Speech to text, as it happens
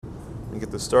Let me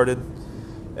get this started.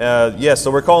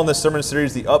 So we're calling this sermon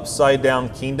series The Upside Down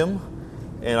Kingdom,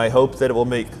 and I hope that it will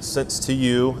make sense to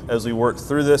you as we work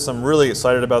through this. I'm really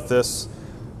excited about this.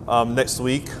 Next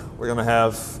week, we're going to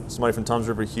have somebody from Toms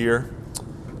River here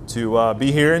to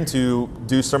be here and to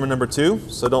do sermon number 2,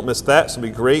 so don't miss that. It's going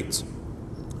to be great.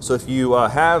 So if you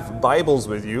have Bibles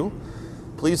with you,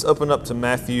 please open up to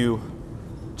Matthew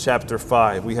chapter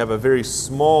 5. We have a very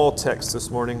small text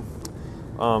this morning,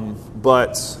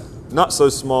 but not so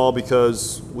small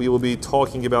because we will be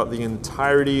talking about the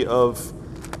entirety of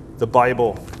the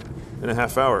Bible in a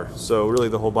half hour. So really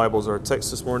the whole Bible is our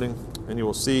text this morning, and you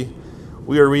will see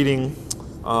we are reading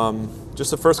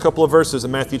just the first couple of verses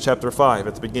in Matthew chapter 5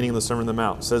 at the beginning of the Sermon on the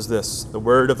Mount. It says this, the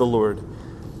word of the Lord.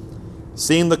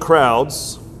 Seeing the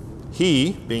crowds,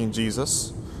 he, being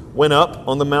Jesus, went up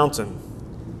on the mountain.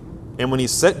 And when he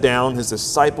sat down, his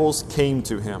disciples came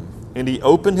to him. And he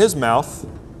opened his mouth,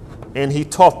 and he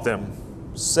taught them,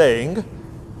 saying,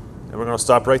 and we're going to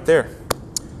stop right there.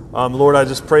 Lord, I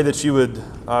just pray that you would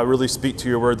really speak to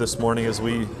your word this morning as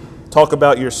we talk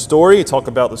about your story, talk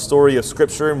about the story of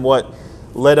Scripture and what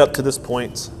led up to this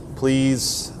point.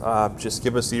 Please just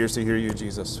give us ears to hear you,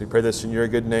 Jesus. We pray this in your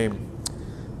good name.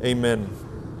 Amen.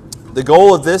 The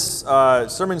goal of this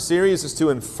sermon series is to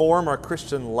inform our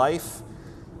Christian life.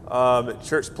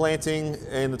 Church planting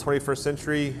in the 21st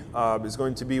century is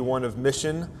going to be one of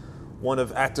mission, one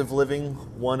of active living,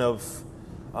 one of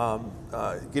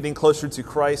getting closer to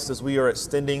Christ as we are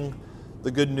extending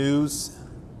the good news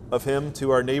of Him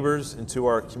to our neighbors and to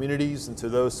our communities and to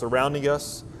those surrounding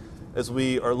us as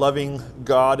we are loving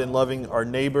God and loving our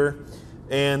neighbor.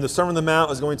 And the Sermon on the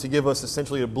Mount is going to give us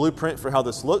essentially a blueprint for how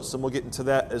this looks, and we'll get into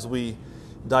that as we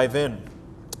dive in.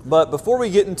 But before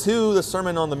we get into the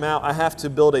Sermon on the Mount, I have to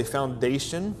build a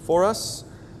foundation for us,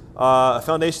 a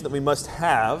foundation that we must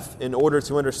have in order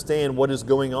to understand what is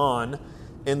going on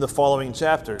in the following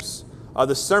chapters.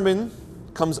 The sermon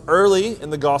comes early in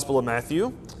the Gospel of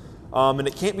Matthew, and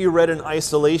it can't be read in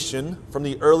isolation from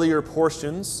the earlier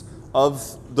portions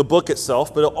of the book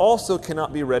itself, but it also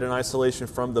cannot be read in isolation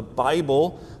from the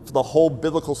Bible, for the whole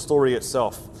biblical story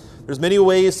itself. There's many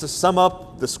ways to sum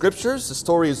up the Scriptures. The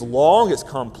story is long, it's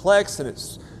complex, and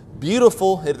it's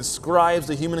beautiful. It describes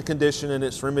the human condition and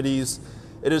its remedies.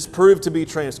 It is proved to be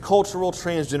transcultural,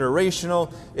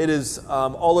 transgenerational. It is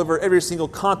all over every single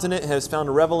continent, has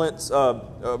found relevance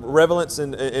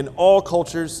in all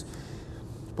cultures.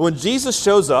 But when Jesus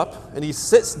shows up and he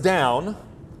sits down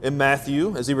in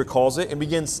Matthew, as he recalls it, and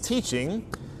begins teaching,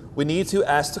 we need to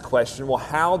ask the question, well,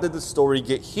 how did the story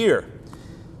get here?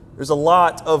 There's a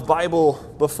lot of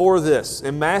Bible before this,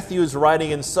 and Matthew is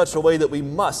writing in such a way that we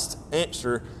must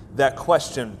answer that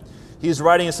question. He's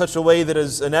writing in such a way that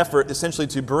is an effort essentially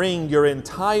to bring your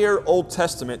entire Old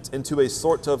Testament into a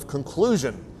sort of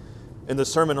conclusion in the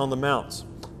Sermon on the Mount,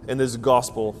 in this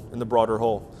gospel in the broader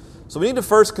whole. So we need to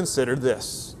first consider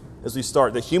this as we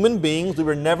start. The human beings, we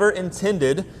were never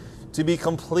intended to be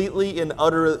completely and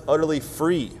utterly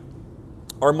free.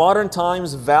 Our modern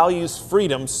times values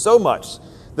freedom so much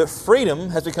that freedom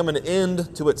has become an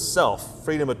end to itself.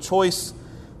 Freedom of choice,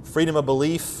 freedom of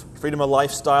belief, freedom of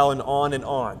lifestyle, and on and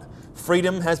on.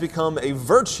 Freedom has become a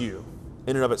virtue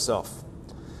in and of itself.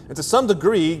 And to some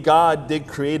degree, God did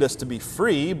create us to be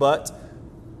free, but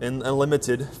in a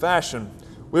limited fashion.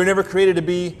 We were never created to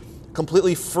be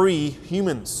completely free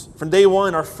humans. From day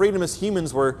one, our freedom as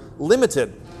humans were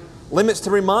limited. Limits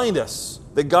to remind us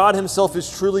that God Himself is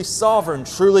truly sovereign,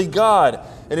 truly God,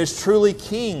 and is truly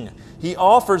King. He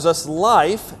offers us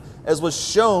life, as was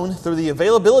shown through the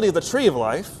availability of the tree of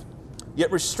life,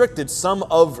 yet restricted some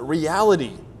of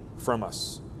reality from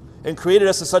us, and created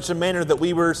us in such a manner that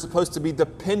we were supposed to be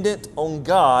dependent on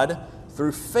God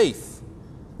through faith.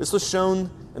 This was shown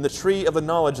in the tree of the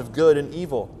knowledge of good and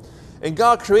evil. And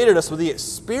God created us with the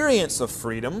experience of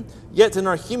freedom, yet in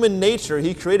our human nature,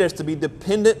 He created us to be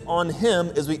dependent on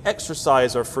Him as we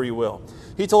exercise our free will.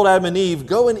 He told Adam and Eve,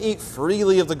 go and eat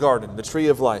freely of the garden, the tree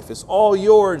of life. It's all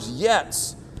yours,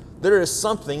 yet there is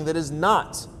something that is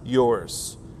not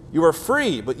yours. You are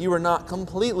free, but you are not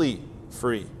completely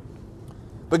free.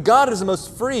 But God is the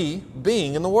most free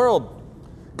being in the world.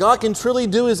 God can truly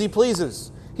do as He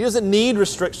pleases. He doesn't need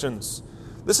restrictions.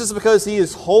 This is because He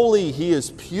is holy, He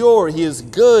is pure, He is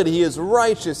good, He is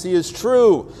righteous, He is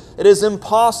true. It is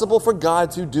impossible for God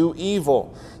to do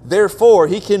evil. Therefore,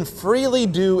 He can freely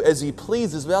do as He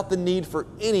pleases without the need for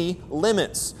any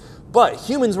limits. But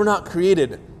humans were not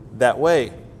created that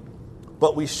way.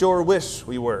 But we sure wish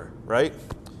we were, right?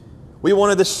 We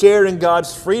wanted to share in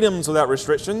God's freedoms without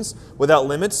restrictions, without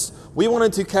limits. We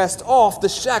wanted to cast off the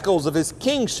shackles of His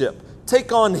kingship,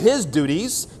 take on his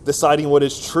duties, deciding what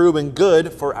is true and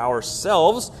good for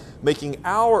ourselves, making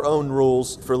our own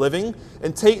rules for living,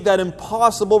 and take that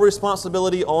impossible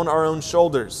responsibility on our own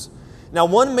shoulders. Now,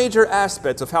 one major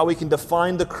aspect of how we can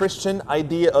define the Christian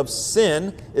idea of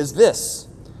sin is this.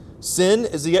 Sin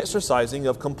is the exercising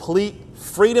of complete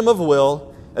freedom of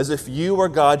will as if you are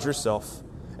God yourself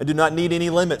and do not need any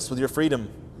limits with your freedom.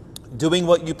 Doing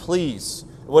what you please,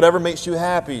 whatever makes you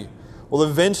happy, will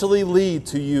eventually lead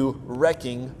to you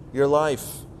wrecking your life.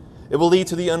 It will lead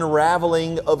to the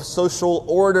unraveling of social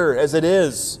order as it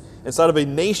is inside of a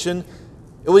nation.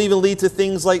 It will even lead to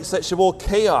things like sexual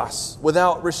chaos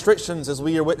without restrictions as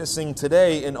we are witnessing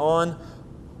today and on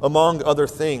among other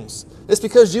things. It's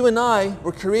because you and I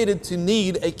were created to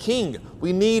need a king.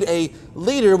 We need a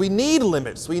leader. We need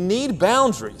limits. We need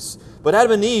boundaries. But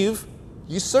Adam and Eve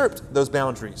usurped those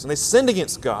boundaries and they sinned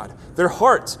against God. Their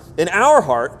heart and our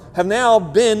heart have now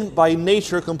been by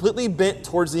nature completely bent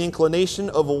towards the inclination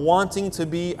of wanting to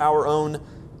be our own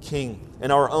king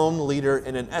and our own leader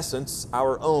and in essence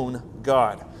our own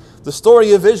God. The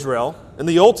story of Israel in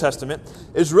the Old Testament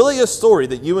is really a story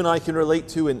that you and I can relate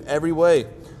to in every way.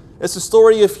 It's a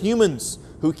story of humans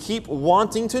who keep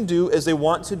wanting to do as they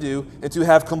want to do and to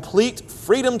have complete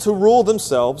freedom to rule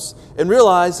themselves and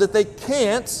realize that they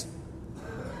can't,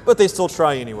 but they still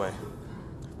try anyway.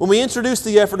 When we introduce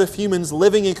the effort of humans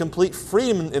living in complete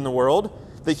freedom in the world,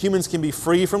 that humans can be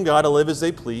free from God to live as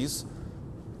they please,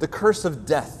 the curse of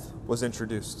death was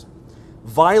introduced.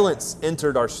 Violence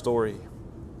entered our story.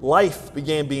 Life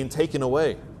began being taken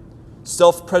away.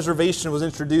 Self-preservation was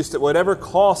introduced at whatever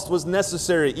cost was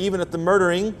necessary, even at the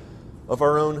murdering of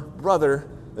our own brother,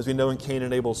 as we know in Cain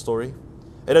and Abel's story.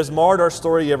 It has marred our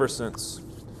story ever since.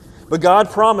 But God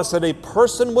promised that a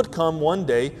person would come one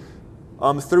day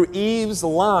through Eve's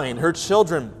line, her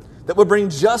children, that would bring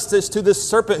justice to this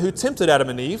serpent who tempted Adam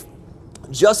and Eve,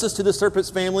 justice to the serpent's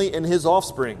family and his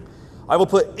offspring. I will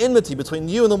put enmity between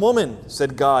you and the woman,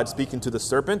 said God, speaking to the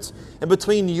serpent, and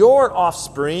between your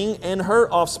offspring and her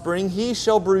offspring he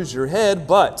shall bruise your head,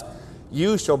 but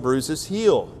you shall bruise his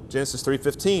heel. Genesis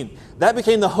 3:15. That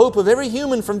became the hope of every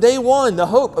human from day one, the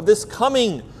hope of this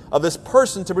coming of this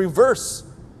person to reverse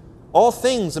all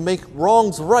things and make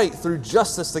wrongs right through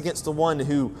justice against the one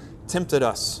who tempted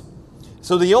us.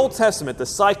 So the Old Testament, the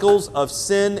cycles of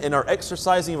sin and our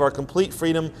exercising of our complete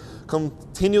freedom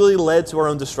continually led to our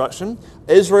own destruction.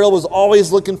 Israel was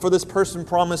always looking for this person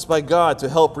promised by God to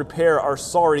help repair our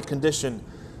sorry condition.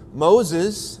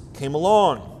 Moses came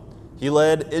along. He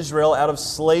led Israel out of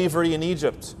slavery in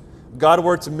Egypt. God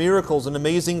worked miracles and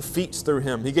amazing feats through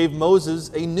him. He gave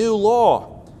Moses a new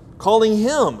law, calling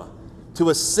him to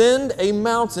ascend a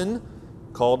mountain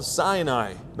called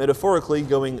Sinai, metaphorically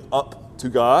going up to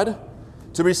God,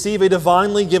 to receive a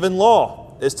divinely given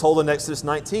law, as told in Exodus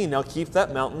 19. Now keep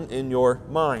that mountain in your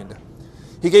mind.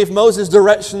 He gave Moses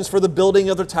directions for the building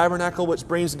of the tabernacle, which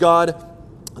brings God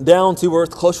down to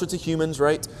earth, closer to humans,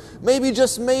 right? Maybe,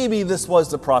 just maybe, this was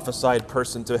the prophesied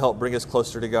person to help bring us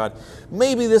closer to God.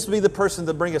 Maybe this would be the person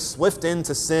to bring a swift end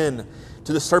to sin,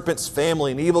 to the serpent's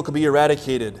family, and evil could be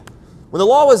eradicated. When the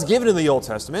law was given in the Old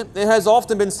Testament, it has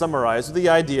often been summarized with the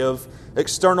idea of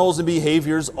externals and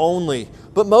behaviors only.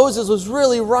 But Moses was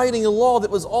really writing a law that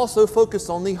was also focused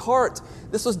on the heart.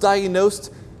 This was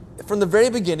diagnosed from the very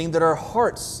beginning that our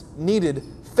hearts needed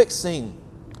fixing.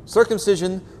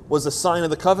 Circumcision was a sign of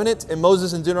the covenant, and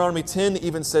Moses in Deuteronomy 10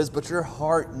 even says, but your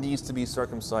heart needs to be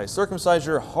circumcised. Circumcise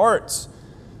your heart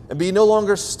and be no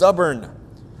longer stubborn.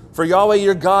 For Yahweh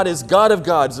your God is God of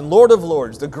gods and Lord of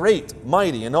lords, the great,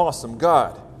 mighty, and awesome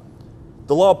God.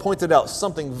 The law pointed out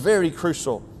something very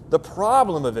crucial. The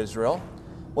problem of Israel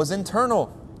was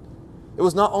internal. It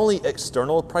was not only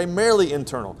external, primarily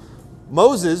internal.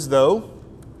 Moses, though,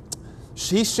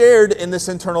 he shared in this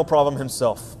internal problem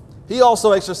himself. He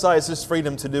also exercised his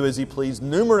freedom to do as he pleased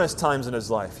numerous times in his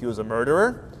life. He was a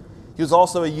murderer. He was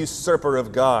also a usurper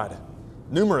of God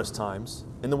numerous times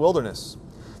in the wilderness.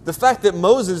 The fact that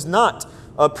Moses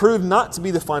proved not to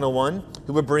be the final one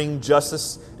who would bring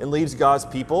justice and lead God's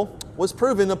people was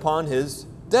proven upon his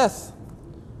death.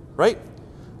 Right?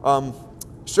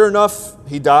 Sure enough,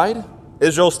 he died.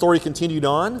 Israel's story continued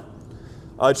on.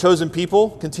 Chosen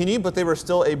people continued, but they were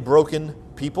still a broken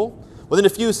people. Within a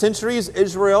few centuries,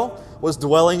 Israel was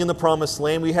dwelling in the Promised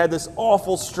Land. We had this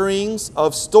awful strings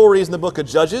of stories in the book of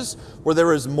Judges where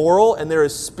there is moral and there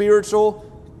is spiritual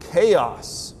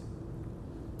chaos.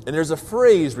 And there's a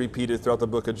phrase repeated throughout the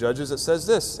book of Judges that says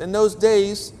this: in those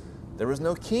days, there was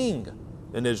no king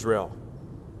in Israel.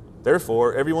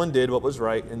 Therefore, everyone did what was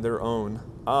right in their own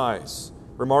eyes.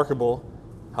 Remarkable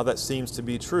how that seems to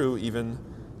be true even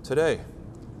today.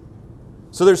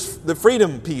 So the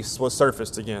freedom piece was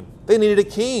surfaced again. They needed a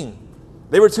king.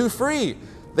 They were too free.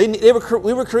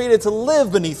 We were created to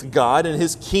live beneath God and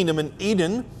His kingdom in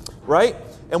Eden, right?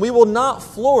 And we will not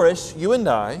flourish, you and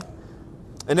I,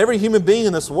 and every human being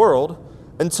in this world,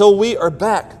 until we are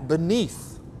back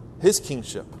beneath His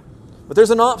kingship. But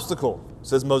there's an obstacle,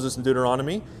 says Moses in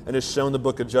Deuteronomy, and is shown in the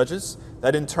book of Judges,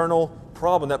 that internal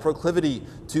problem, that proclivity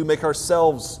to make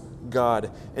ourselves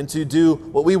God and to do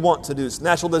what we want to do, this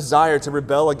natural desire to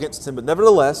rebel against Him. But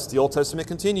nevertheless, the Old Testament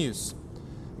continues.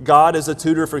 God is a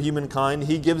tutor for humankind.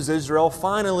 He gives Israel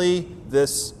finally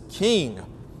this king.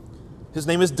 His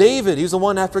name is David. He's the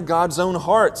one after God's own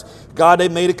heart. God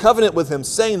had made a covenant with him,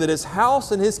 saying that his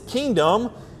house and his kingdom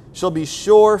shall be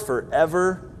sure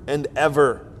forever and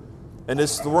ever, and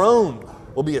his throne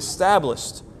will be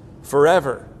established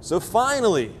forever. So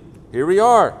finally, here we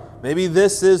are. Maybe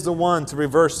this is the one to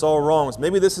reverse all wrongs.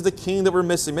 Maybe this is the king that we're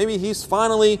missing. Maybe he's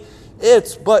finally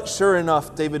it. But sure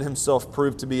enough, David himself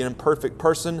proved to be an imperfect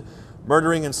person,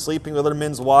 murdering and sleeping with other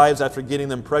men's wives after getting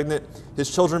them pregnant. His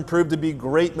children proved to be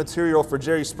great material for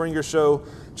Jerry Springer show,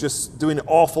 just doing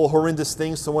awful, horrendous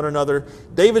things to one another.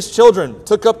 David's children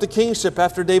took up the kingship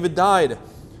after David died.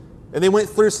 And they went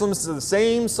through some of the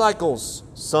same cycles.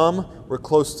 Some were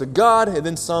close to God, and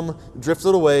then some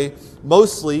drifted away.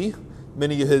 Mostly,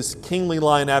 many of his kingly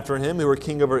line after him, who were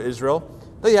king over Israel,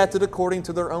 they acted according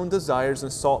to their own desires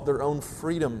and sought their own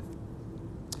freedom.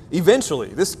 Eventually,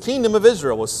 this kingdom of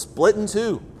Israel was split in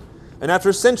two. And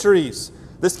after centuries,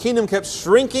 this kingdom kept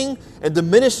shrinking and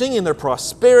diminishing in their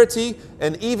prosperity,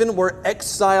 and even were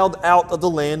exiled out of the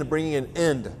land, bringing an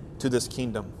end to this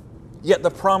kingdom. Yet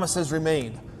the promises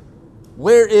remain.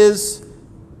 Where is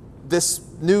this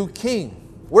new king?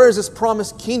 Where is this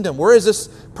promised kingdom? Where is this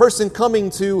person coming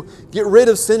to get rid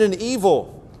of sin and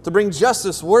evil, to bring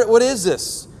justice? What is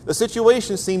this? The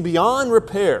situation seemed beyond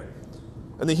repair,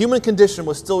 and the human condition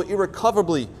was still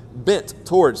irrecoverably bent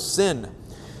towards sin.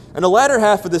 In the latter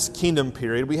half of this kingdom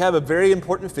period, we have a very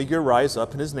important figure rise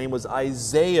up, and his name was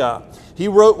Isaiah. He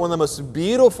wrote one of the most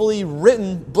beautifully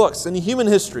written books in human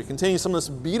history, containing some of this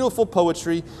beautiful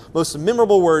poetry, most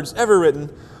memorable words ever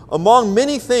written. Among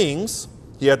many things,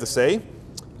 he had to say,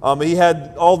 he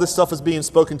had all this stuff was being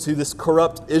spoken to this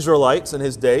corrupt Israelites in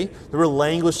his day. They were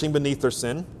languishing beneath their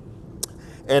sin.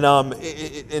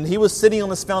 And he was sitting on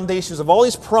the foundations of all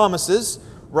these promises,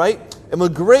 right? And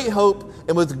with great hope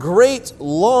and with great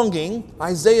longing,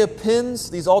 Isaiah pens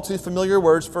these all too familiar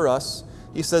words for us.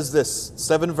 He says this,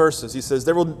 7 verses. He says,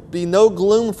 "There will be no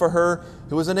gloom for her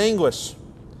who is in anguish.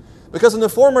 Because in the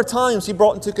former times he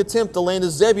brought into contempt the land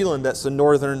of Zebulun," that's the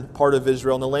northern part of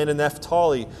Israel, and the land of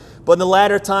Naphtali. "But in the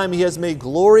latter time he has made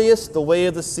glorious the way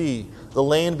of the sea, the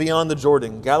land beyond the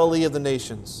Jordan, Galilee of the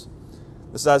nations."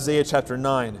 This is Isaiah chapter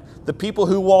 9. "The people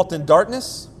who walked in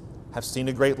darkness have seen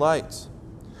a great light.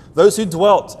 Those who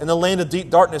dwelt in the land of deep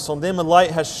darkness, on them a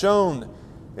light has shone."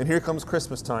 And here comes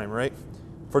Christmas time, right?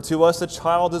 "For to us a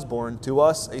child is born, to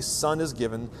us a son is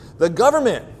given. The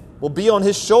government will be on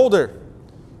his shoulder.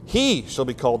 He shall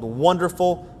be called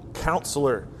Wonderful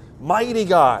Counselor, Mighty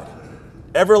God,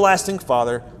 Everlasting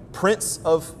Father, Prince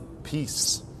of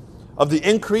Peace. Of the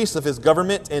increase of his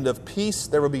government and of peace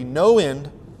there will be no end,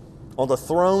 on the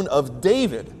throne of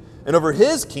David and over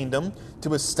his kingdom,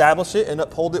 to establish it and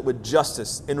uphold it with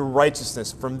justice and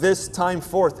righteousness from this time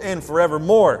forth and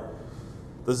forevermore.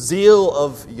 The zeal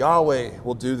of Yahweh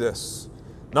will do this."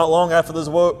 Not long after those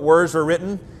words were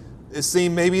written, it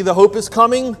seemed maybe the hope is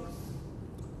coming.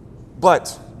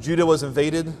 But Judah was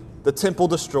invaded, the temple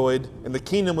destroyed, and the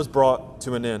kingdom was brought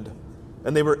to an end.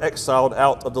 And they were exiled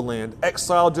out of the land.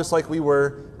 Exiled just like we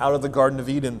were out of the Garden of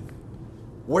Eden.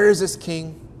 Where is this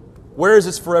king? Where is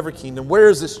this forever kingdom? Where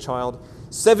is this child?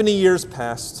 70 years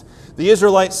passed. The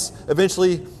Israelites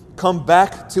eventually come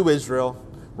back to Israel,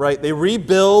 right? They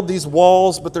rebuild these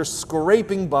walls, but they're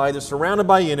scraping by. They're surrounded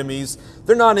by enemies.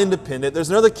 They're not independent. There's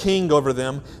another king over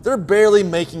them. They're barely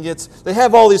making it. They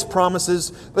have all these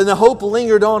promises, but the hope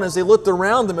lingered on as they looked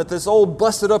around them at this old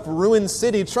busted up ruined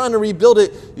city, trying to rebuild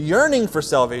it, yearning for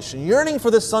salvation, yearning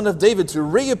for the Son of David to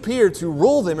reappear, to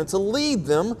rule them and to lead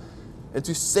them and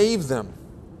to save them.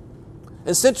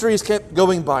 And centuries kept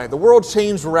going by. The world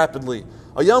changed rapidly.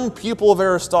 A young pupil of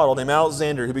Aristotle named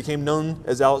Alexander, who became known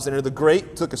as Alexander the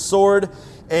Great, took a sword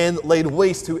and laid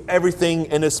waste to everything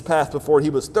in his path before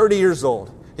he was 30 years old.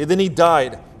 Then he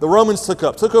died. The Romans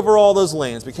took over all those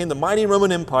lands, became the mighty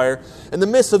Roman Empire. In the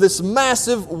midst of this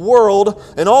massive world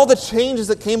and all the changes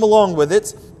that came along with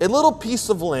it, a little piece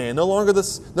of land, no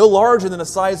larger than the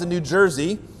size of New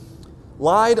Jersey,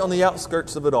 lied on the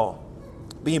outskirts of it all,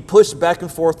 being pushed back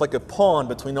and forth like a pawn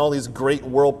between all these great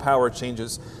world power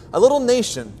changes. A little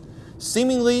nation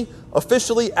seemingly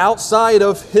officially outside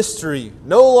of history,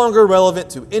 no longer relevant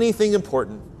to anything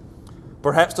important.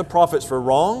 Perhaps the prophets were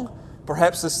wrong.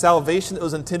 Perhaps the salvation that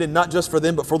was intended not just for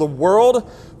them but for the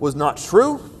world was not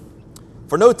true.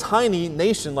 For no tiny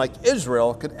nation like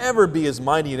Israel could ever be as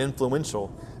mighty and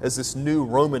influential as this new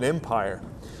Roman Empire.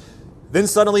 Then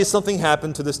suddenly something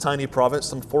happened to this tiny province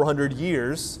some 400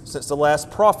 years since the last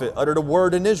prophet uttered a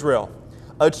word in Israel.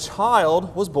 A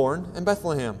child was born in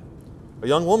Bethlehem. A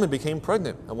young woman became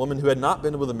pregnant, a woman who had not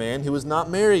been with a man who was not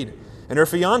married. And her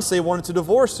fiancé wanted to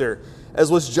divorce her, as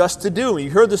was just to do.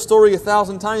 You heard the story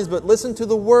 1,000 times, but listen to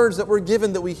the words that were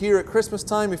given that we hear at Christmas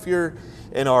time. If you're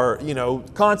in our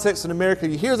context in America,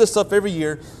 you hear this stuff every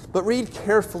year. But read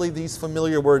carefully these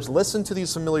familiar words. Listen to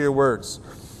these familiar words.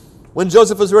 When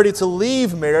Joseph was ready to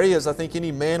leave Mary, as I think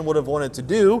any man would have wanted to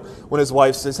do, when his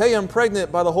wife says, "Hey, I'm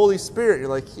pregnant by the Holy Spirit," you're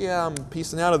like, "Yeah, I'm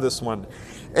piecing out of this one."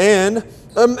 And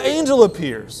an angel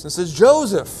appears and says,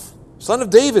 "Joseph, son of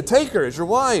David, take her as your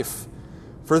wife.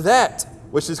 For that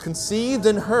which is conceived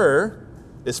in her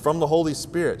is from the Holy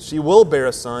Spirit. She will bear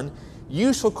a son.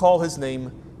 You shall call his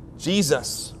name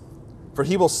Jesus, for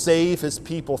he will save his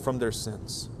people from their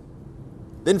sins."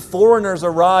 Then foreigners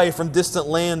arrive from distant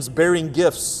lands bearing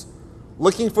gifts,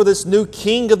 looking for this new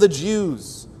king of the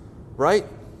Jews, right?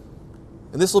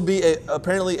 And this will be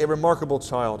apparently a remarkable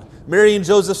child. Mary and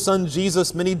Joseph's son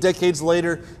Jesus, many decades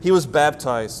later, he was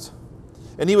baptized.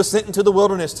 And he was sent into the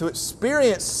wilderness to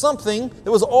experience something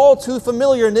that was all too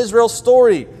familiar in Israel's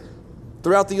story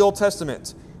throughout the Old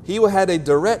Testament. He had a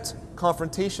direct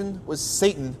confrontation with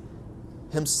Satan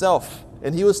himself,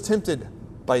 and he was tempted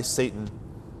by Satan,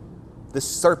 this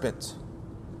serpent.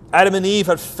 Adam and Eve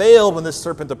had failed when this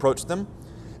serpent approached them.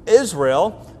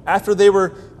 Israel, after they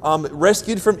were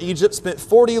rescued from Egypt, spent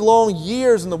 40 long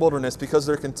years in the wilderness because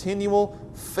of their continual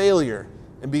failure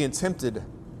in being tempted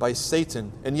by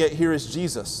Satan. And yet here is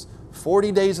Jesus,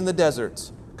 40 days in the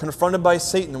desert, confronted by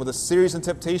Satan with a series of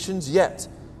temptations, yet,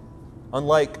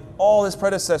 unlike all his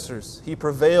predecessors, he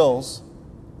prevails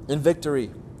in victory.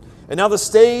 And now the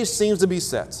stage seems to be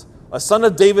set. A son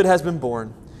of David has been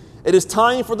born. It is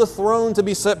time for the throne to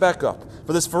be set back up.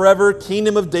 For this forever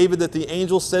kingdom of David that the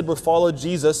angel said would follow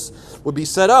Jesus would be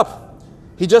set up.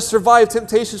 He just survived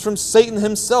temptations from Satan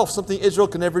himself, something Israel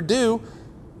could never do,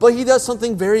 but he does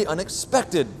something very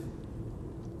unexpected.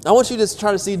 I want you to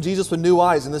try to see Jesus with new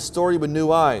eyes, and this story with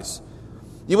new eyes.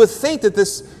 You would think that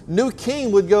this new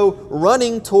king would go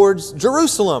running towards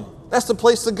Jerusalem. That's the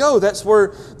place to go. That's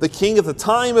where the king at the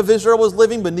time of Israel was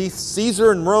living, beneath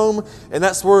Caesar in Rome. And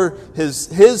that's where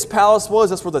his palace was.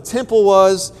 That's where the temple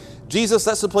was. Jesus,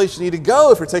 that's the place you need to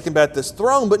go if you're taking back this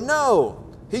throne. But no,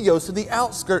 he goes to the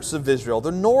outskirts of Israel,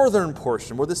 the northern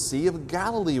portion where the Sea of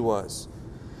Galilee was.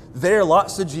 There,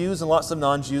 lots of Jews and lots of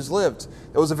non-Jews lived.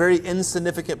 It was a very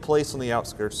insignificant place on the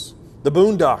outskirts. The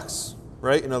boondocks,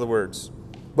 right? In other words.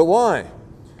 But why?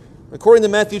 According to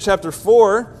Matthew chapter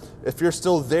 4, if you're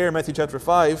still there, Matthew chapter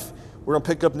 5, we're going to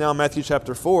pick up now Matthew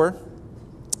chapter 4.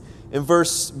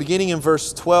 Beginning in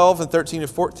verse 12 and 13 and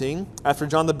 14, after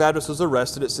John the Baptist was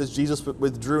arrested, it says Jesus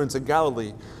withdrew into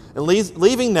Galilee. And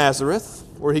leaving Nazareth,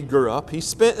 where he grew up, he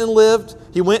went and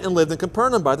lived in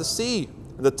Capernaum by the sea,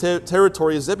 in the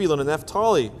territory of Zebulun and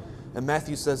Naphtali. And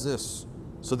Matthew says this,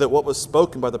 so that what was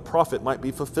spoken by the prophet might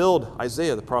be fulfilled.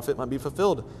 Isaiah, the prophet, might be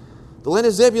fulfilled. The land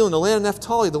of Zebulun, the land of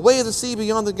Naphtali, the way of the sea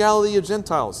beyond the Galilee of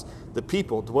Gentiles. The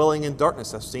people dwelling in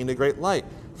darkness have seen a great light.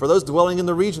 For those dwelling in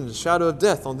the region, the shadow of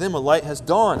death, on them a light has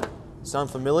dawned.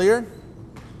 Sound familiar?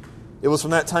 It was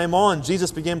from that time on,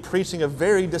 Jesus began preaching a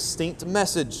very distinct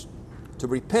message. To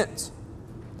repent.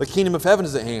 The kingdom of heaven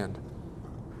is at hand.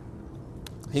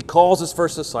 He calls his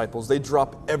first disciples. They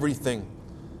drop everything.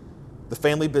 The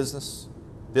family business.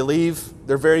 They leave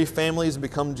their very families and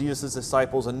become Jesus'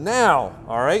 disciples. And now,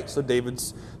 all right, so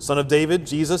David's son of David,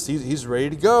 Jesus, he's ready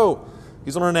to go.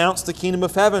 He's going to announce the kingdom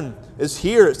of heaven is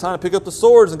here. It's time to pick up the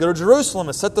swords and go to Jerusalem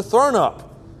and set the throne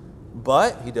up.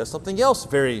 But he does something else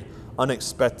very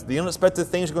unexpected. The unexpected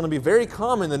things are going to be very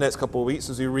common in the next couple of weeks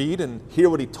as we read and hear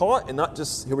what he taught, and not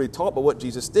just hear what he taught, but what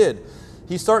Jesus did.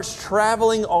 He starts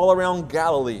traveling all around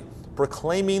Galilee,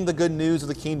 proclaiming the good news of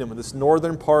the kingdom in this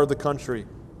northern part of the country.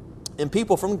 And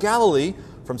people from Galilee,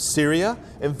 from Syria,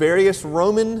 and various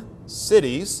Roman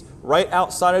cities right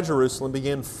outside of Jerusalem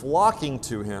began flocking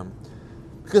to him.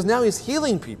 Because now he's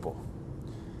healing people.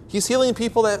 He's healing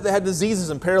people that had diseases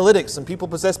and paralytics and people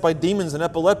possessed by demons and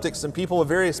epileptics and people with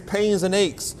various pains and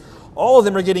aches. All of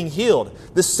them are getting healed.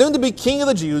 This soon-to-be king of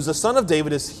the Jews, the son of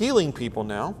David, is healing people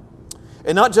now.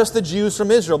 And not just the Jews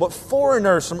from Israel, but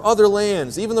foreigners from other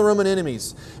lands, even the Roman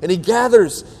enemies. And he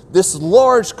gathers this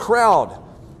large crowd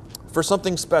for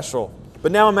something special.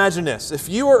 But now imagine this. If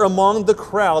you were among the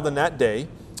crowd in that day,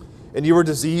 and you were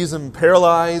diseased and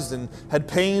paralyzed and had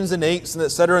pains and aches and et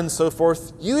cetera and so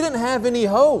forth, you didn't have any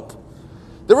hope.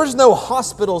 There was no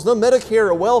hospitals, no Medicare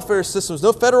or welfare systems,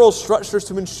 no federal structures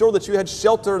to ensure that you had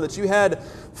shelter, that you had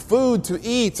food to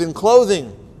eat and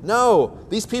clothing. No,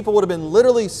 these people would have been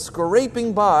literally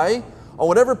scraping by on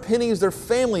whatever pennies their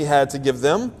family had to give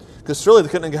them, because surely they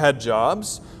couldn't have had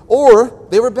jobs, or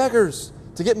they were beggars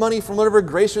to get money from whatever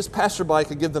gracious passerby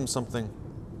could give them something.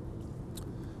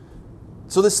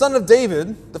 So the Son of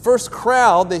David, the first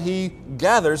crowd that he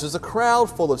gathers is a crowd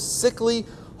full of sickly,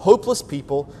 hopeless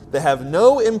people that have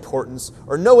no importance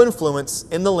or no influence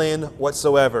in the land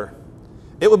whatsoever.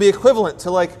 It would be equivalent to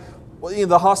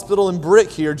the hospital in Brick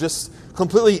here just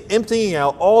completely emptying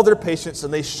out all their patients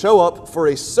and they show up for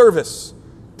a service.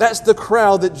 That's the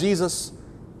crowd that Jesus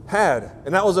had.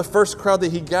 And that was the first crowd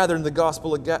that he gathered in the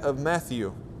Gospel of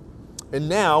Matthew. And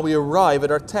now we arrive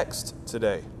at our text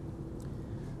today.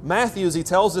 Matthew, as he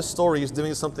tells this story, is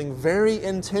doing something very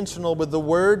intentional with the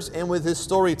words and with his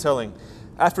storytelling.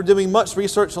 After doing much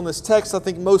research on this text, I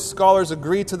think most scholars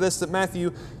agree to this, that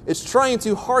Matthew is trying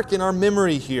to hearken our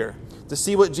memory here to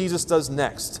see what Jesus does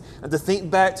next and to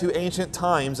think back to ancient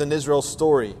times in Israel's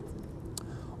story.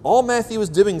 All Matthew is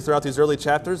doing throughout these early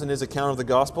chapters in his account of the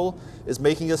gospel is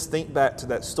making us think back to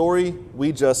that story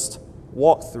we just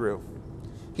walked through.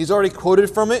 He's already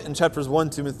quoted from it in chapters 1,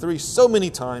 2, and 3 so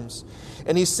many times.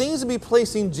 And he seems to be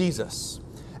placing Jesus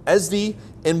as the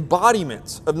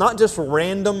embodiment of not just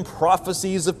random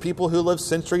prophecies of people who lived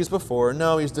centuries before.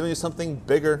 No, he's doing something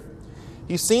bigger.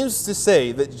 He seems to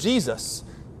say that Jesus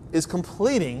is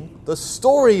completing the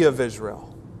story of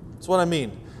Israel. That's what I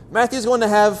mean. Matthew's going to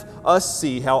have us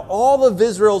see how all of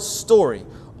Israel's story,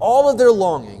 all of their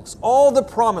longings, all the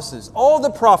promises, all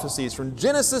the prophecies from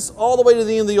Genesis all the way to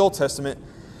the end of the Old Testament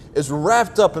is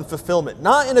wrapped up in fulfillment,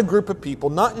 not in a group of people,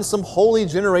 not in some holy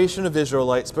generation of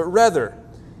Israelites, but rather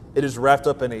it is wrapped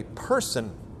up in a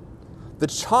person, the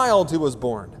child who was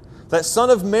born, that son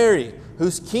of Mary,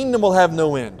 whose kingdom will have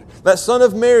no end, that son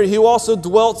of Mary who also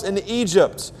dwelt in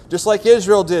Egypt, just like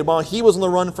Israel did while he was on the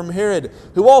run from Herod,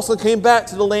 who also came back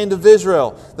to the land of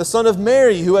Israel, the son of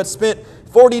Mary who had spent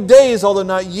 40 days, although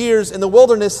not years, in the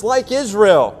wilderness like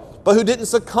Israel, but who didn't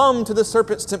succumb to the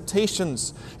serpent's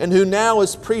temptations, and who now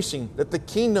is preaching that the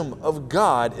kingdom of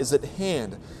God is at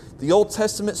hand. The Old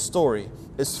Testament story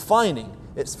is finding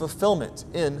its fulfillment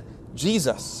in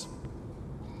Jesus.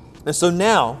 And so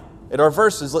now, at our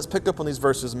verses, let's pick up on these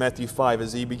verses, Matthew 5,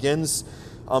 as he begins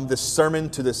this sermon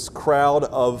to this crowd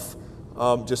of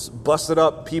just busted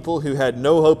up people who had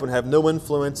no hope and have no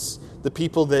influence. The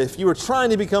people that if you were trying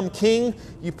to become king,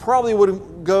 you probably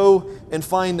would go and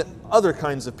find other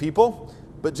kinds of people.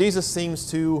 But Jesus seems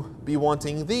to be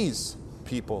wanting these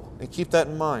people. And keep that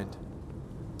in mind.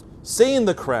 Seeing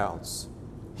the crowds,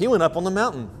 he went up on the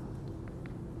mountain.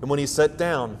 And when he sat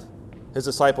down, his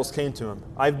disciples came to him.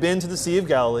 I've been to the Sea of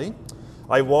Galilee.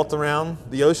 I walked around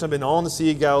the ocean. I've been on the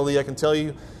Sea of Galilee. I can tell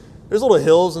you, there's little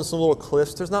hills and some little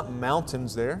cliffs. There's not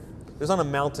mountains there. There's not a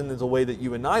mountain in the way that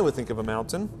you and I would think of a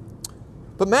mountain.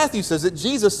 But Matthew says that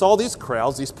Jesus saw these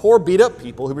crowds, these poor beat-up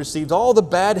people who received all the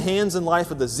bad hands in life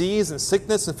of disease and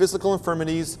sickness and physical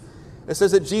infirmities. It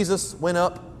says that Jesus went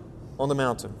up on the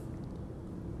mountain.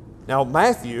 Now,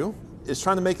 Matthew is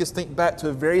trying to make us think back to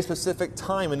a very specific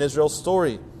time in Israel's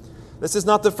story. This is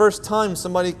not the first time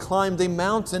somebody climbed a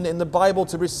mountain in the Bible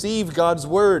to receive God's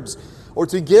words or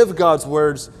to give God's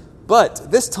words.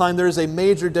 But this time there is a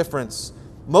major difference.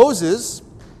 Moses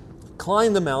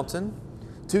climbed the mountain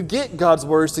to get God's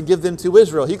words to give them to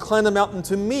Israel. He climbed the mountain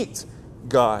to meet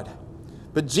God.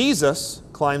 But Jesus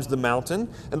climbs the mountain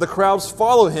and the crowds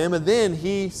follow him, and then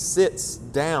he sits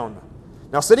down.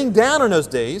 Now, sitting down in those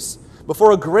days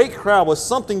before a great crowd was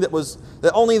something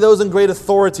that only those in great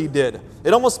authority did.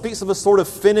 It almost speaks of a sort of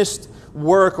finished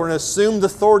work or an assumed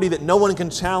authority that no one can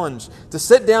challenge. To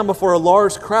sit down before a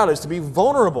large crowd is to be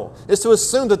vulnerable. It's to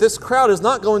assume that this crowd is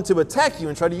not going to attack you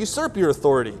and try to usurp your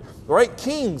authority. Right?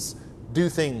 Kings do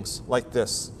things like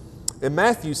this. And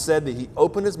Matthew said that he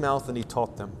opened his mouth and he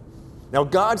taught them. Now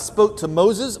God spoke to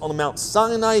Moses on the Mount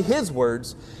Sinai his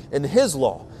words and his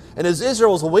law. And as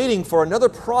Israel was waiting for another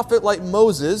prophet like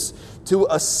Moses to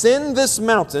ascend this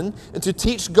mountain and to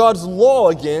teach God's law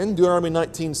again, Deuteronomy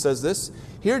 19 says this,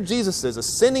 here Jesus is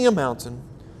ascending a mountain,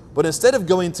 but instead of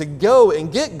going to go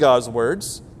and get God's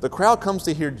words, the crowd comes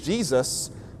to hear Jesus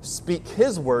speak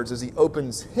his words as he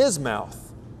opens his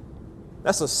mouth.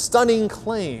 That's a stunning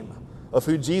claim of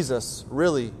who Jesus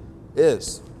really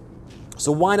is.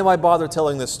 So why do I bother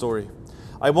telling this story?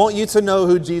 I want you to know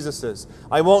who Jesus is.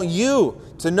 I want you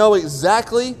to know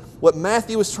exactly what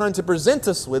Matthew was trying to present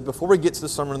us with before we get to the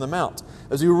Sermon on the Mount.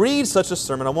 As we read such a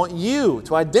sermon, I want you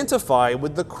to identify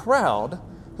with the crowd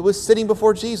who was sitting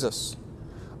before Jesus.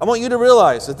 I want you to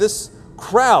realize that this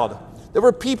crowd, there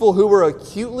were people who were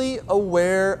acutely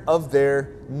aware of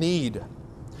their need.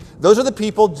 Those are the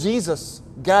people Jesus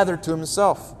gathered to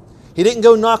himself. He didn't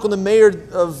go knock on the mayor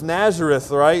of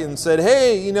Nazareth, right, and said,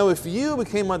 hey, if you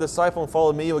became my disciple and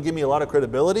followed me, it would give me a lot of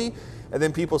credibility. And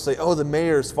then people say, oh, the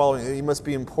mayor's following you. He must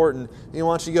be important. Why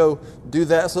don't you go do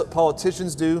that? That's what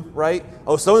politicians do, right?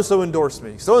 Oh, so-and-so endorsed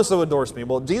me. So-and-so endorsed me.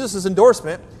 Well, Jesus'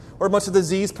 endorsement were a bunch of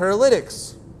diseased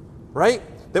paralytics, right?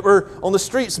 That were on the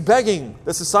streets begging.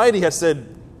 The society has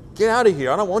said, get out of here.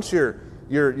 I don't want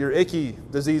your icky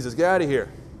diseases. Get out of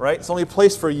here. Right? It's the only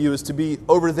place for you is to be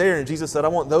over there. And Jesus said, I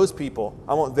want those people.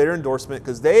 I want their endorsement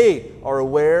because they are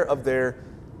aware of their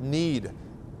need.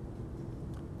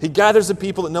 He gathers the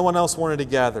people that no one else wanted to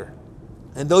gather.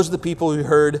 And those are the people who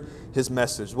heard his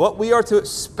message. What we are to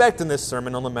expect in this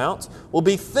Sermon on the Mount will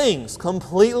be things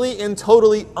completely and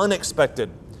totally unexpected.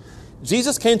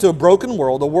 Jesus came to a broken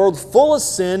world, a world full of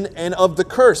sin and of the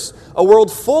curse, a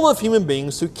world full of human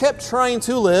beings who kept trying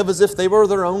to live as if they were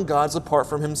their own gods apart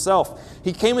from himself.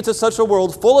 He came into such a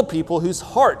world full of people whose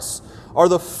hearts are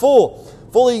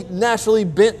fully naturally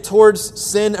bent towards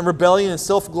sin and rebellion and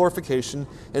self-glorification.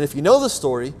 And if you know the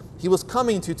story, he was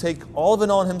coming to take all of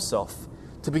it on himself,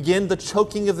 to begin the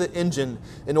choking of the engine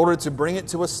in order to bring it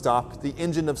to a stop, the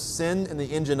engine of sin and the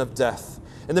engine of death.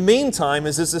 In the meantime,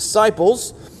 as his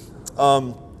disciples,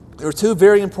 there are two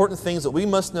very important things that we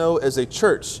must know as a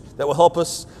church that will help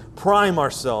us prime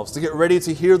ourselves to get ready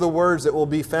to hear the words that will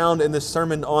be found in this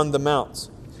Sermon on the Mount.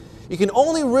 You can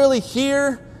only really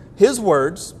hear his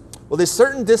words with a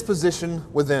certain disposition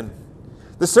within.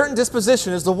 The certain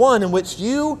disposition is the one in which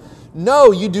you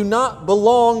know you do not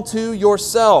belong to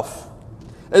yourself.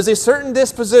 It is a certain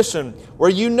disposition where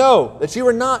you know that you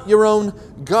are not your own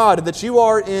God and that you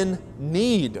are in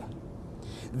need.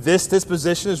 This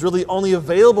disposition is really only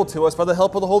available to us by the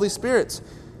help of the Holy Spirit.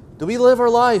 Do we live our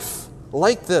life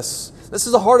like this? This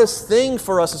is the hardest thing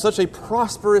for us in such a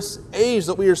prosperous age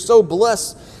that we are so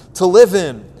blessed to live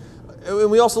in.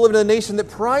 And we also live in a nation that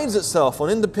prides itself on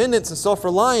independence and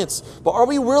self-reliance. But are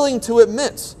we willing to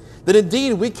admit that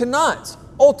indeed we cannot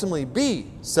ultimately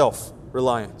be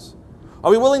self-reliant?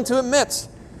 Are we willing to admit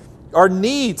our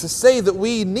need to say that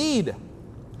we need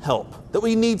help, that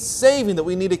we need saving, that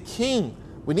we need a king?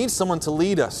 We need someone to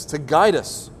lead us, to guide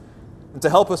us, and to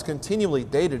help us continually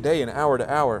day to day and hour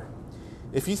to hour.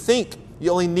 If you think you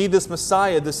only need this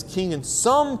Messiah, this King in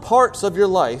some parts of your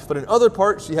life, but in other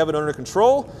parts you have it under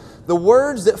control, the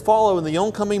words that follow in the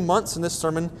oncoming months in this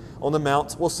Sermon on the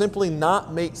Mount will simply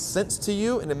not make sense to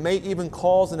you, and it may even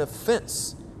cause an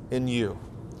offense in you.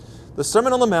 The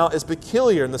Sermon on the Mount is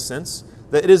peculiar in the sense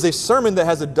that it is a sermon that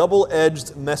has a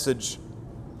double-edged message.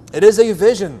 It is a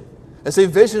vision. It's a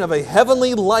vision of a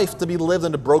heavenly life to be lived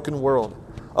in a broken world.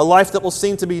 A life that will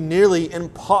seem to be nearly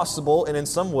impossible, and in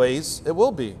some ways it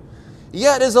will be.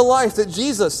 Yet it is a life that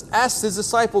Jesus asked his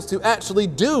disciples to actually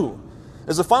do.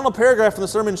 As the final paragraph in the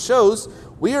sermon shows,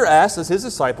 we are asked as his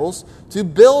disciples to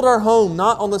build our home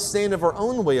not on the sand of our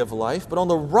own way of life, but on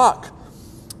the rock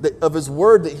of his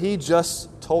word that he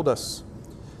just told us.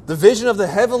 The vision of the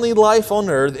heavenly life on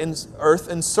earth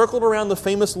encircled around the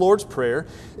famous Lord's Prayer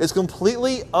is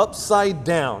completely upside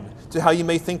down to how you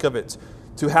may think of it,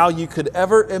 to how you could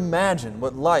ever imagine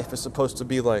what life is supposed to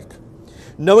be like.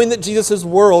 Knowing that Jesus'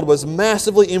 world was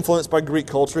massively influenced by Greek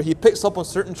culture, he picks up on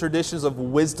certain traditions of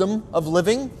wisdom of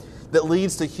living that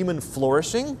leads to human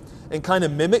flourishing and kind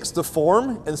of mimics the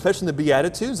form, and especially in the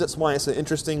Beatitudes. That's why it's an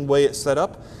interesting way it's set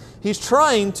up. He's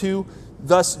trying to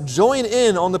thus join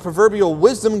in on the proverbial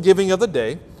wisdom giving of the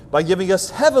day by giving us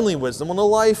heavenly wisdom on a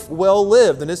life well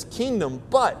lived in his kingdom.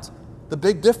 But the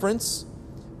big difference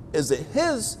is that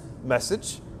his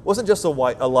message wasn't just a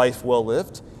life well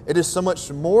lived. It is so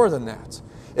much more than that.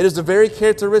 It is the very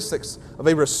characteristics of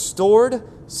a restored,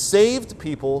 saved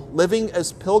people living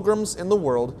as pilgrims in the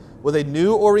world with a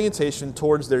new orientation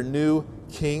towards their new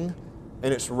king,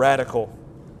 and it's radical.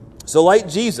 So like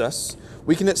Jesus,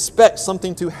 we can expect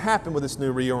something to happen with this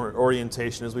new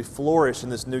reorientation as we flourish in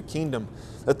this new kingdom,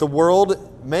 that the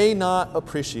world may not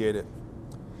appreciate it.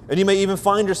 And you may even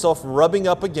find yourself rubbing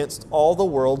up against all the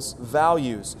world's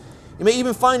values. You may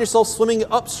even find yourself swimming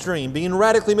upstream, being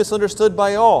radically misunderstood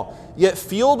by all. Yet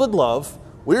fueled with love,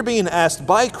 we're being asked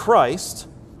by Christ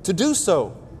to do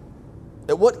so.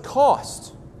 At what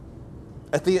cost?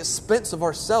 At the expense of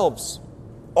ourselves,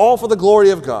 all for the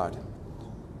glory of God,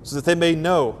 so that they may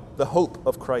know the hope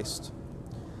of Christ.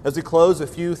 As we close, a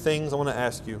few things I want to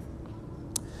ask you.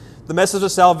 The message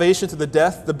of salvation through the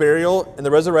death, the burial, and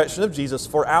the resurrection of Jesus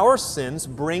for our sins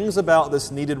brings about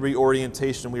this needed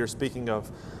reorientation we are speaking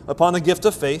of. Upon the gift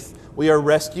of faith, we are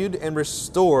rescued and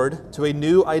restored to a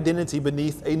new identity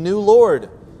beneath a new Lord,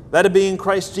 that of being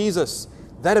Christ Jesus,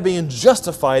 that of being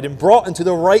justified and brought into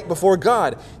the right before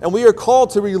God. And we are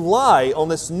called to rely on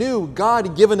this new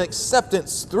God-given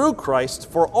acceptance through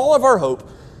Christ for all of our hope,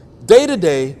 day to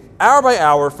day, hour by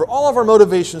hour, for all of our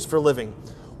motivations for living.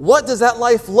 What does that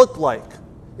life look like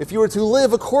if you were to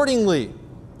live accordingly?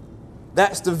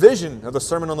 That's the vision of the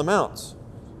Sermon on the Mount.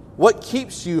 What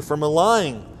keeps you from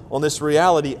relying on this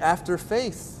reality after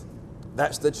faith?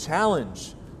 That's the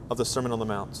challenge of the Sermon on the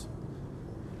Mount.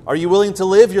 Are you willing to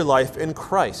live your life in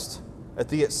Christ at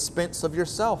the expense of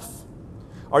yourself?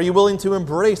 Are you willing to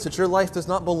embrace that your life does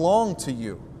not belong to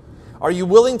you? Are you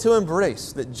willing to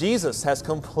embrace that Jesus has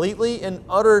completely and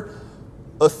utter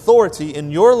authority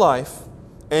in your life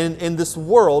and in this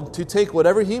world to take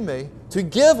whatever He may, to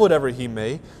give whatever He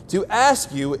may, to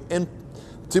ask you and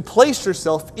to place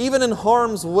yourself even in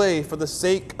harm's way for the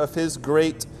sake of His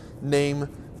great name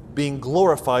being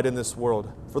glorified in this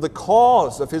world, for the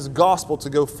cause of His gospel to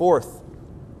go forth?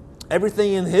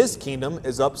 Everything in His kingdom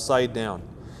is upside down.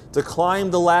 To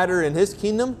climb the ladder in His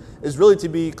kingdom is really to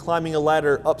be climbing a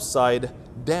ladder upside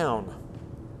down.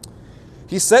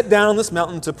 He sat down on this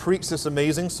mountain to preach this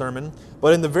amazing sermon,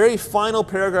 but in the very final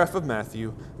paragraph of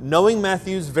Matthew, knowing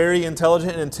Matthew's very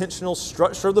intelligent and intentional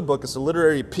structure of the book, it's a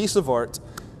literary piece of art,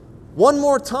 one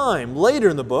more time later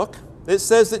in the book, it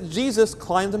says that Jesus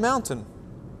climbed a mountain.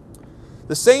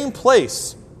 The same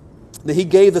place that He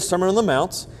gave the Sermon on the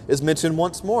Mount is mentioned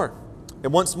once more.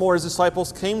 And once more His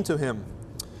disciples came to Him.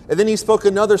 And then He spoke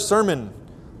another sermon.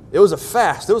 It was a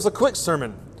fast. It was a quick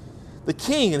sermon. The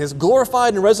King in His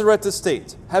glorified and resurrected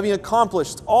state, having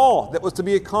accomplished all that was to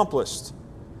be accomplished.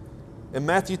 In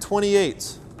Matthew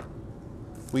 28,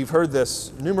 we've heard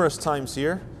this numerous times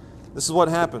here. This is what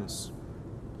happens.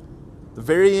 The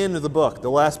very end of the book,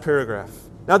 the last paragraph.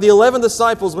 Now the 11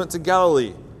 disciples went to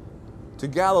Galilee, to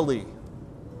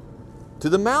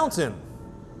the mountain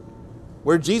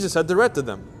where Jesus had directed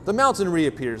them. The mountain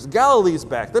reappears. Galilee's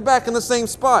back. They're back in the same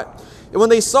spot. And when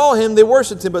they saw Him, they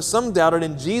worshipped Him, but some doubted.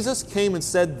 And Jesus came and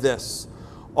said this,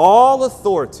 "All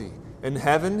authority in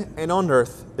heaven and on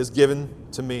earth is given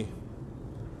to me.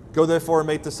 Go therefore and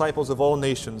make disciples of all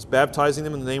nations, baptizing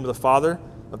them in the name of the Father,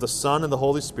 of the Son, and the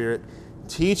Holy Spirit,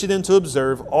 teaching them to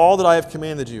observe all that I have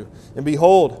commanded you. And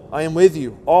behold, I am with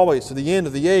you always to the end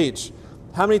of the age."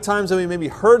 How many times have we maybe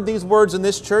heard these words in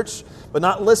this church, but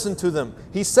not listened to them?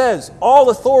 He says, all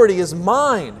authority is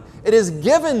mine. It is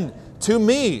given to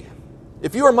me.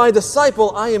 If you are my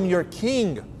disciple, I am your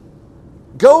king.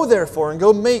 Go therefore and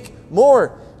go make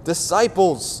more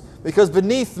disciples, because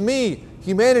beneath me,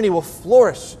 humanity will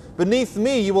flourish. Beneath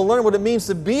me, you will learn what it means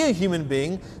to be a human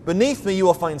being. Beneath me, you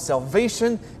will find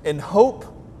salvation and hope,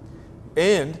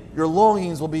 and your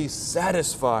longings will be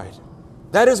satisfied.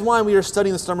 That is why we are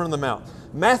studying the Sermon on the Mount.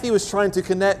 Matthew is trying to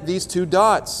connect these two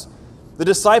dots. The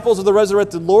disciples of the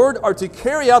resurrected Lord are to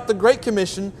carry out the Great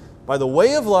Commission by the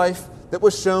way of life that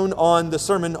was shown on the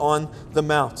Sermon on the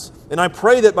Mount. And I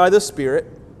pray that by the Spirit,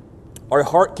 our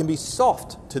heart can be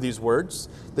soft to these words,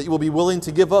 that you will be willing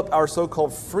to give up our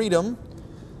so-called freedom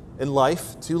in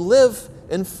life to live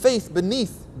in faith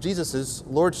beneath Jesus'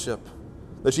 lordship,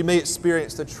 that you may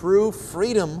experience the true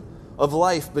freedom of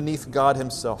life beneath God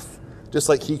Himself, just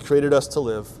like He created us to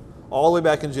live, all the way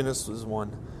back in Genesis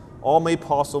 1, all made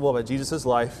possible by Jesus'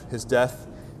 life, His death,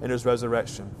 and His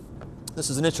resurrection. This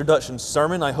is an introduction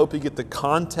sermon. I hope you get the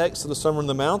context of the Sermon on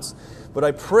the Mount, but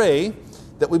I pray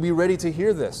that we be ready to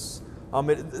hear this.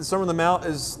 The Sermon on the Mount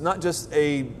is not just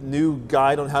a new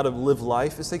guide on how to live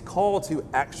life. It's a call to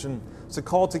action. It's a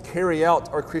call to carry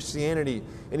out our Christianity.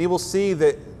 And you will see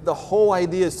that the whole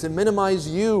idea is to minimize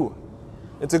you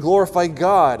and to glorify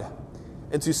God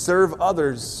and to serve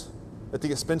others at the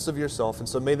expense of yourself. And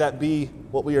so may that be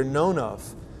what we are known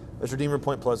of as Redeemer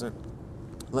Point Pleasant.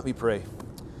 Let me pray.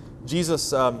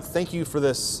 Jesus, thank you for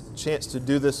this chance to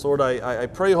do this, Lord. I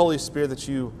pray, Holy Spirit, that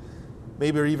you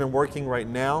maybe are even working right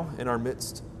now in our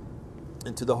midst,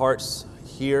 into the hearts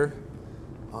here.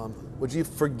 Would you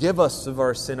forgive us of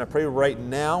our sin? I pray right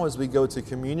now as we go to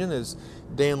communion, as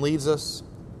Dan leads us,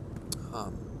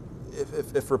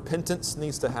 if repentance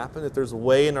needs to happen, if there's a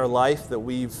way in our life that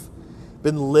we've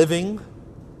been living,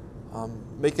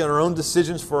 making our own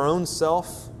decisions for our own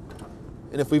self,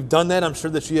 and if we've done that, I'm sure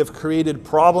that you have created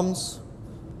problems.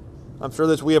 I'm sure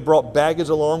that we have brought baggage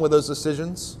along with those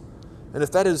decisions. And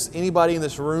if that is anybody in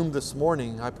this room this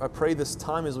morning, I pray this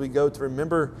time as we go to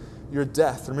remember your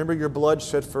death, remember your blood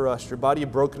shed for us, your body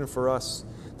broken for us,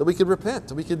 that we could repent,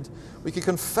 that we could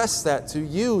confess that to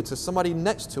you, to somebody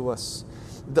next to us.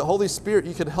 The Holy Spirit,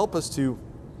 you could help us to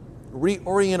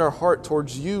reorient our heart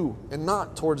towards you and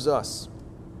not towards us.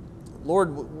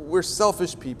 Lord, we're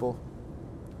selfish people.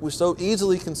 We're so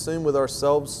easily consumed with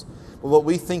ourselves, with what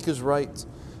we think is right.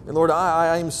 And Lord,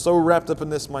 I am so wrapped up in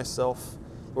this myself.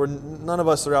 Lord, none of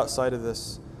us are outside of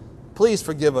this. Please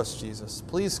forgive us, Jesus.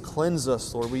 Please cleanse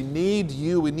us, Lord. We need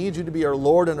you. We need you to be our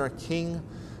Lord and our King.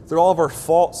 Through all of our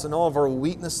faults and all of our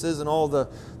weaknesses and all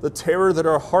the terror that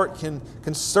our heart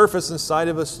can surface inside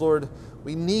of us, Lord,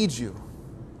 we need you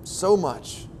so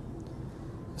much.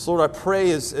 So Lord, I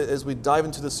pray as we dive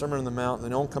into the Sermon on the Mount in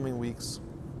the oncoming weeks,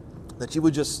 that you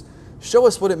would just show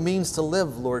us what it means to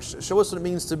live, Lord. Show us what it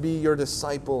means to be your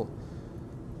disciple.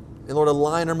 And Lord,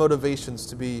 align our motivations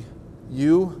to be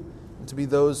you and to be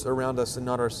those around us and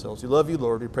not ourselves. We love you,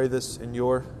 Lord. We pray this in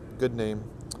your good name.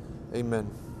 Amen.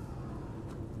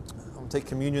 I'm going to take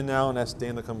communion now and ask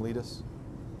Dan to come lead us.